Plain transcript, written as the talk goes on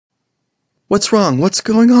What's wrong? What's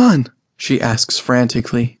going on? She asks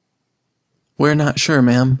frantically. We're not sure,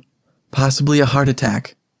 ma'am. Possibly a heart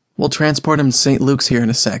attack. We'll transport him to St. Luke's here in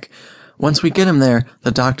a sec. Once we get him there,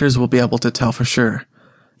 the doctors will be able to tell for sure.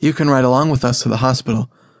 You can ride along with us to the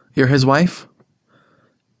hospital. You're his wife?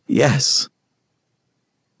 Yes.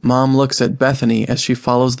 Mom looks at Bethany as she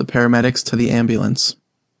follows the paramedics to the ambulance.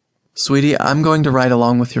 Sweetie, I'm going to ride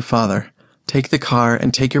along with your father. Take the car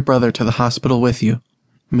and take your brother to the hospital with you.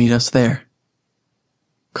 Meet us there.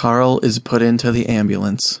 Carl is put into the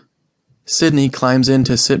ambulance. Sydney climbs in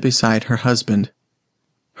to sit beside her husband.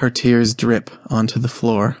 Her tears drip onto the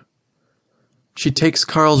floor. She takes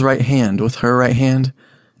Carl's right hand with her right hand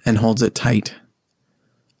and holds it tight.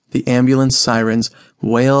 The ambulance sirens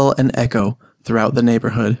wail and echo throughout the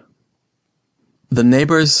neighborhood. The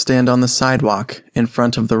neighbors stand on the sidewalk in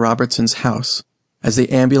front of the Robertsons' house as the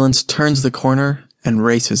ambulance turns the corner and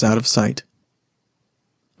races out of sight.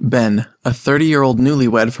 Ben, a 30-year-old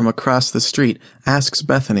newlywed from across the street, asks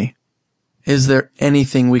Bethany, "Is there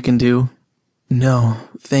anything we can do?" "No,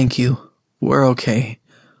 thank you. We're okay.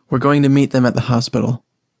 We're going to meet them at the hospital."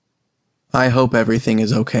 "I hope everything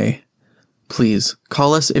is okay. Please,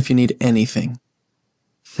 call us if you need anything."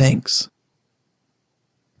 "Thanks."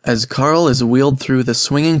 As Carl is wheeled through the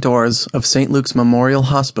swinging doors of St. Luke's Memorial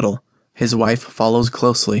Hospital, his wife follows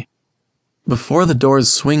closely. Before the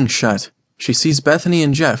doors swing shut, she sees Bethany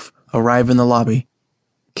and Jeff arrive in the lobby.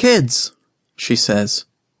 "Kids," she says.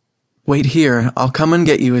 "Wait here. I'll come and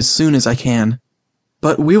get you as soon as I can."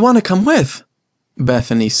 "But we want to come with,"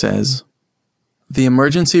 Bethany says. The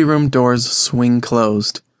emergency room doors swing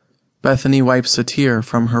closed. Bethany wipes a tear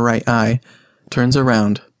from her right eye, turns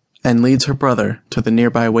around, and leads her brother to the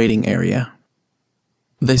nearby waiting area.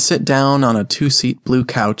 They sit down on a 2-seat blue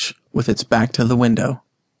couch with its back to the window.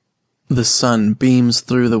 The sun beams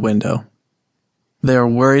through the window. They are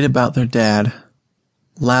worried about their dad.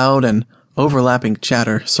 Loud and overlapping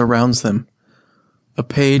chatter surrounds them. A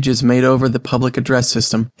page is made over the public address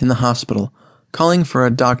system in the hospital, calling for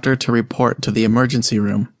a doctor to report to the emergency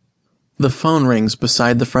room. The phone rings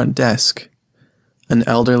beside the front desk. An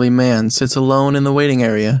elderly man sits alone in the waiting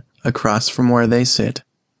area across from where they sit.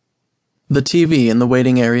 The TV in the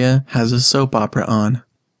waiting area has a soap opera on.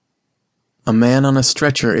 A man on a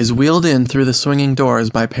stretcher is wheeled in through the swinging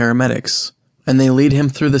doors by paramedics, and they lead him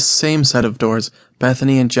through the same set of doors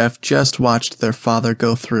Bethany and Jeff just watched their father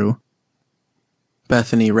go through.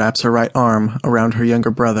 Bethany wraps her right arm around her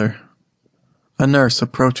younger brother. A nurse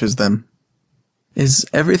approaches them. "Is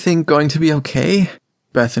everything going to be okay?"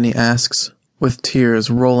 Bethany asks, with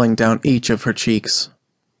tears rolling down each of her cheeks.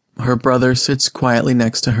 Her brother sits quietly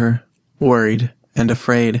next to her, worried and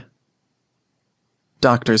afraid.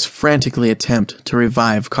 Doctors frantically attempt to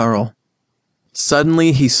revive Carl.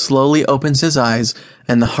 Suddenly, he slowly opens his eyes,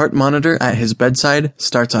 and the heart monitor at his bedside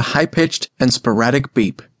starts a high-pitched and sporadic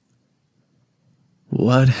beep.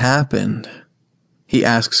 "What happened?" he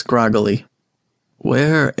asks groggily.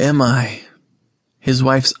 "Where am I?" His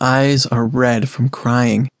wife's eyes are red from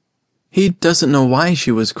crying. He doesn't know why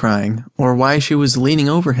she was crying, or why she was leaning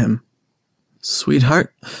over him.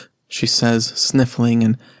 "Sweetheart," she says, sniffling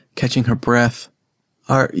and catching her breath.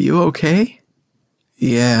 "Are you okay?"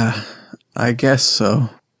 "Yeah, I guess so.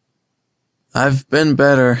 I've been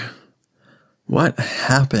better." "What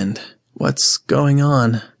happened? What's going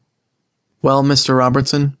on?" "Well, Mr.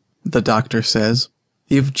 Robertson," the doctor says,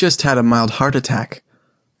 "you've just had a mild heart attack.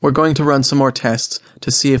 We're going to run some more tests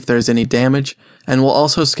to see if there's any damage, and we'll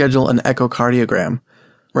also schedule an echocardiogram.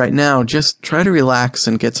 Right now, just try to relax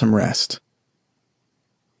and get some rest."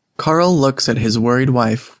 Carl looks at his worried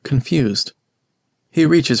wife, confused. He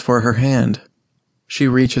reaches for her hand. She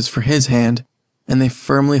reaches for his hand, and they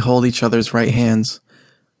firmly hold each other's right hands.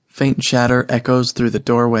 Faint chatter echoes through the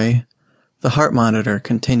doorway. The heart monitor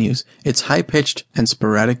continues its high-pitched and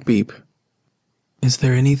sporadic beep. "Is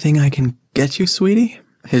there anything I can get you, sweetie?"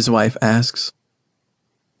 his wife asks.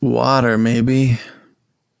 "Water, maybe."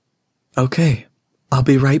 "Okay, I'll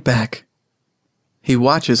be right back." He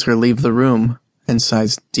watches her leave the room and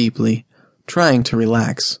sighs deeply, trying to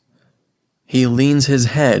relax. He leans his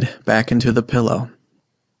head back into the pillow.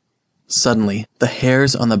 Suddenly, the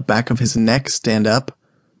hairs on the back of his neck stand up,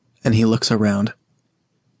 and he looks around.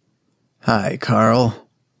 "Hi, Carl,"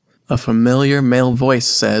 a familiar male voice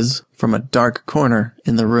says from a dark corner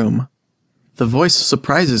in the room. The voice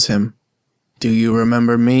surprises him. "Do you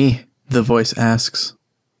remember me?" the voice asks.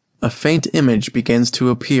 A faint image begins to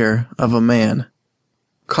appear of a man.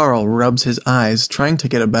 Carl rubs his eyes, trying to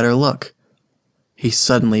get a better look. He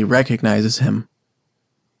suddenly recognizes him.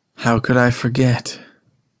 "How could I forget?"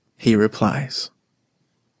 he replies.